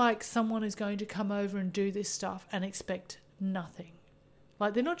not like someone is going to come over and do this stuff and expect nothing.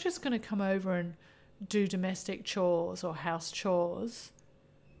 Like they're not just going to come over and do domestic chores or house chores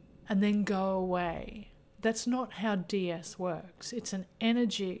and then go away. That's not how DS works. It's an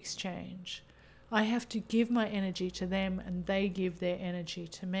energy exchange. I have to give my energy to them and they give their energy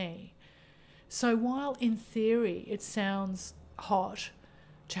to me. So while in theory it sounds hot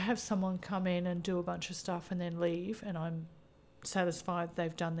to have someone come in and do a bunch of stuff and then leave and I'm satisfied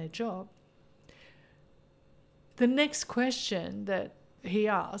they've done their job, the next question that he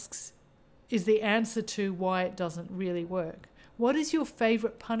asks is the answer to why it doesn't really work. What is your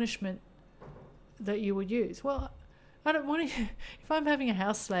favourite punishment that you would use? Well, I don't want to, if I'm having a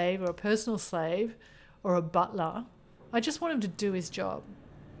house slave or a personal slave or a butler, I just want him to do his job.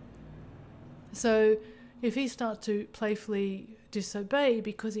 So if he starts to playfully disobey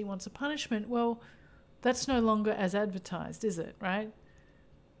because he wants a punishment, well, that's no longer as advertised, is it, right?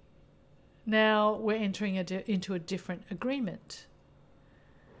 Now we're entering into a different agreement.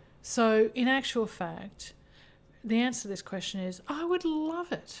 So in actual fact, the answer to this question is I would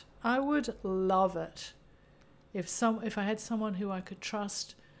love it. I would love it if I had someone who I could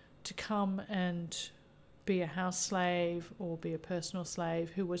trust to come and be a house slave or be a personal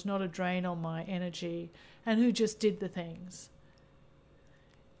slave who was not a drain on my energy and who just did the things.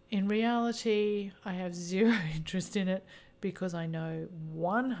 In reality, I have zero interest in it because I know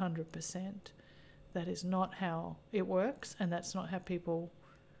 100% that is not how it works and that's not how people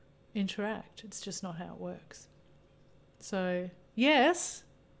interact. It's just not how it works. So, yes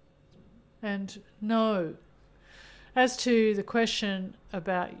and no. As to the question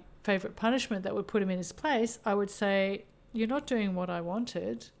about favourite punishment that would put him in his place, I would say, you're not doing what I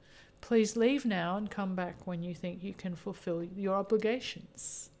wanted. Please leave now and come back when you think you can fulfill your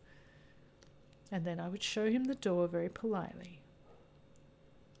obligations. And then I would show him the door very politely.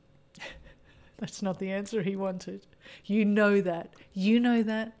 That's not the answer he wanted. You know that. You know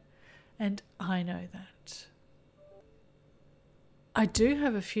that. And I know that. I do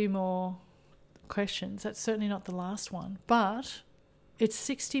have a few more questions. That's certainly not the last one. But it's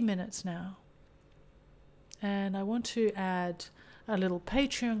 60 minutes now. And I want to add a little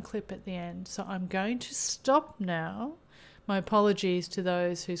Patreon clip at the end. So I'm going to stop now. My apologies to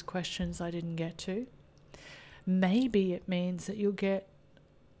those whose questions I didn't get to. Maybe it means that you'll get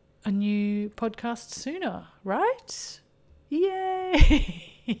a new podcast sooner, right?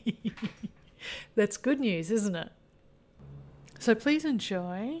 Yay! That's good news, isn't it? So please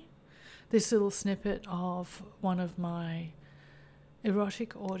enjoy this little snippet of one of my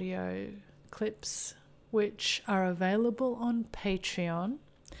erotic audio clips, which are available on Patreon.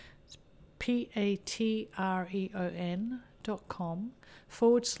 It's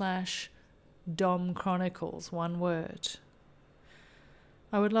patreon.com/Dom Chronicles, one word.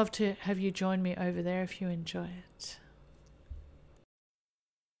 I would love to have you join me over there if you enjoy it.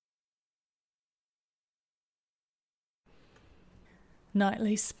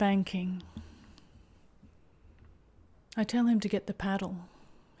 Nightly spanking. I tell him to get the paddle.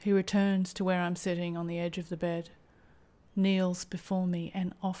 He returns to where I'm sitting on the edge of the bed, kneels before me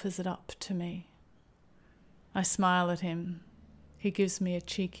and offers it up to me. I smile at him. He gives me a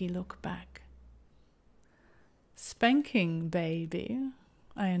cheeky look back. "Spanking, baby,"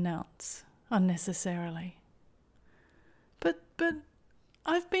 I announce, unnecessarily. But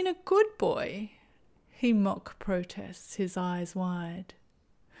I've been a good boy," he mock protests, his eyes wide.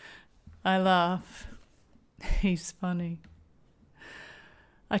 I laugh. He's funny.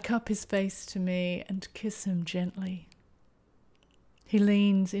 I cup his face to me and kiss him gently. He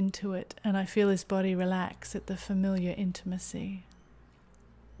leans into it, and I feel his body relax at the familiar intimacy.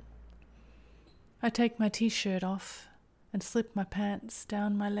 I take my t-shirt off and slip my pants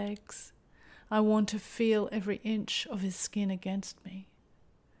down my legs. I want to feel every inch of his skin against me.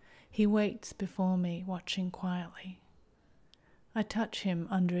 He waits before me, watching quietly. I touch him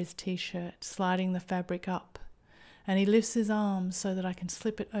under his t-shirt, sliding the fabric up, and he lifts his arm so that I can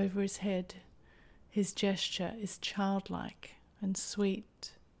slip it over his head. His gesture is childlike and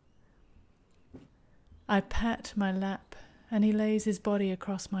sweet. I pat my lap, and he lays his body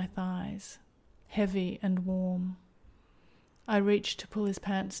across my thighs, heavy and warm. I reach to pull his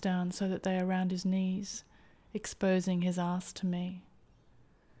pants down so that they are around his knees, exposing his ass to me.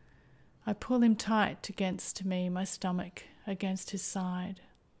 I pull him tight against me, my stomach against his side,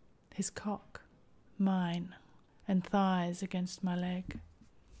 his cock, mine, and thighs against my leg.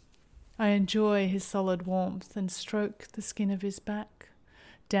 I enjoy his solid warmth and stroke the skin of his back,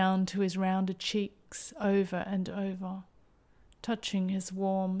 down to his rounded cheeks, over and over, touching his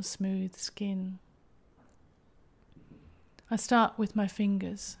warm, smooth skin. I start with my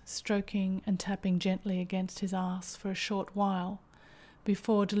fingers, stroking and tapping gently against his ass for a short while,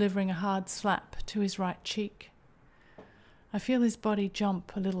 before delivering a hard slap to his right cheek. I feel his body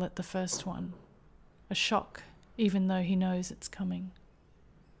jump a little at the first one, a shock, even though he knows it's coming.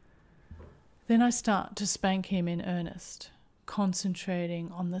 Then I start to spank him in earnest,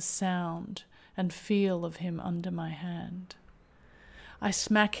 concentrating on the sound and feel of him under my hand. I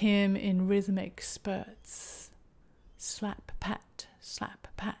smack him in rhythmic spurts. Slap, pat, slap,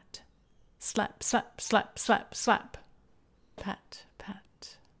 pat. Slap, slap, slap, slap, slap. Pat,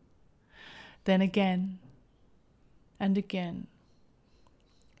 pat. Then again, and again.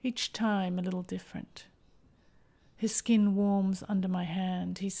 Each time a little different. His skin warms under my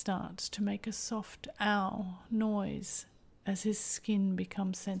hand. He starts to make a soft ow noise as his skin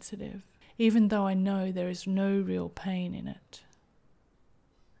becomes sensitive, even though I know there is no real pain in it.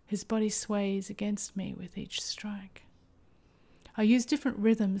 His body sways against me with each strike. I use different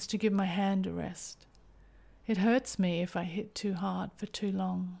rhythms to give my hand a rest. It hurts me if I hit too hard for too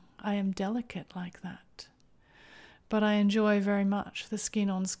long. I am delicate like that. But I enjoy very much the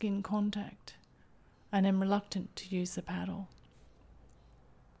skin-on-skin contact, and am reluctant to use the paddle.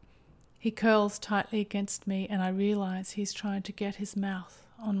 He curls tightly against me, and I realize he's trying to get his mouth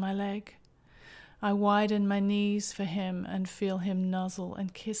on my leg. I widen my knees for him and feel him nuzzle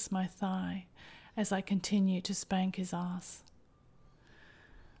and kiss my thigh as I continue to spank his ass.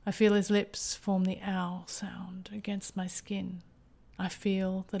 I feel his lips form the ow sound against my skin. I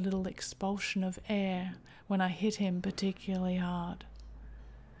feel the little expulsion of air when I hit him particularly hard.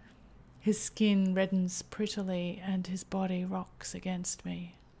 His skin reddens prettily and his body rocks against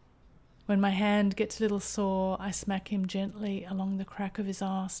me. When my hand gets a little sore, I smack him gently along the crack of his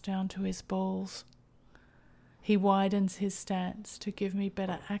ass down to his balls. He widens his stance to give me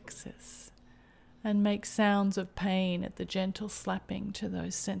better access and makes sounds of pain at the gentle slapping to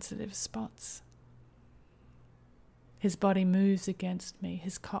those sensitive spots. His body moves against me,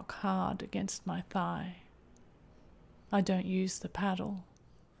 his cock hard against my thigh. I don't use the paddle.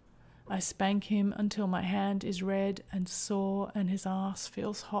 I spank him until my hand is red and sore and his ass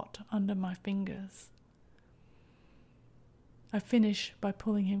feels hot under my fingers. I finish by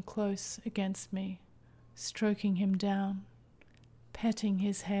pulling him close against me, stroking him down, petting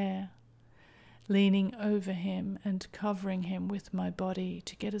his hair, leaning over him and covering him with my body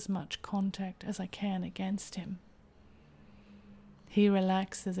to get as much contact as I can against him. He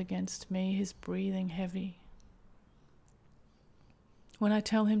relaxes against me, his breathing heavy. When I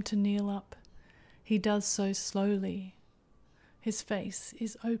tell him to kneel up, he does so slowly. His face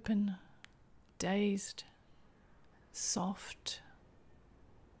is open, dazed, soft.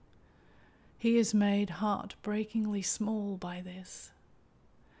 He is made heartbreakingly small by this.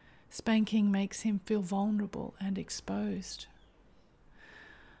 Spanking makes him feel vulnerable and exposed.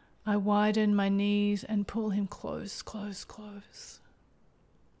 I widen my knees and pull him close, close, close.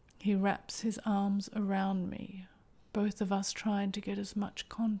 He wraps his arms around me, both of us trying to get as much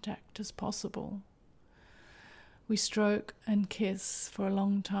contact as possible. We stroke and kiss for a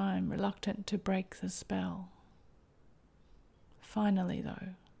long time, reluctant to break the spell. Finally,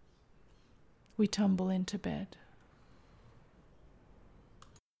 though, we tumble into bed.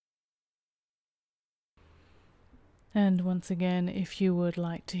 And once again, if you would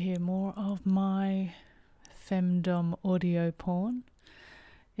like to hear more of my femdom audio porn,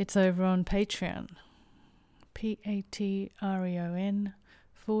 it's over on Patreon.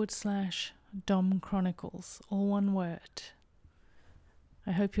 Patreon.com/Dom Chronicles, all one word.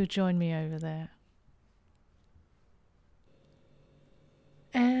 I hope you'll join me over there.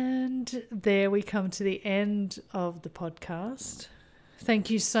 And there we come to the end of the podcast. Thank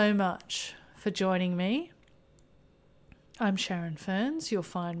you so much for joining me. I'm Sharon Ferns. You'll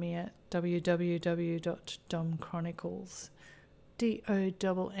find me at www.domchronicles,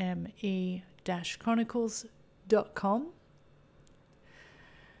 DOMME-chronicles.com.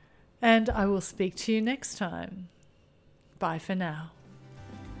 And I will speak to you next time. Bye for now.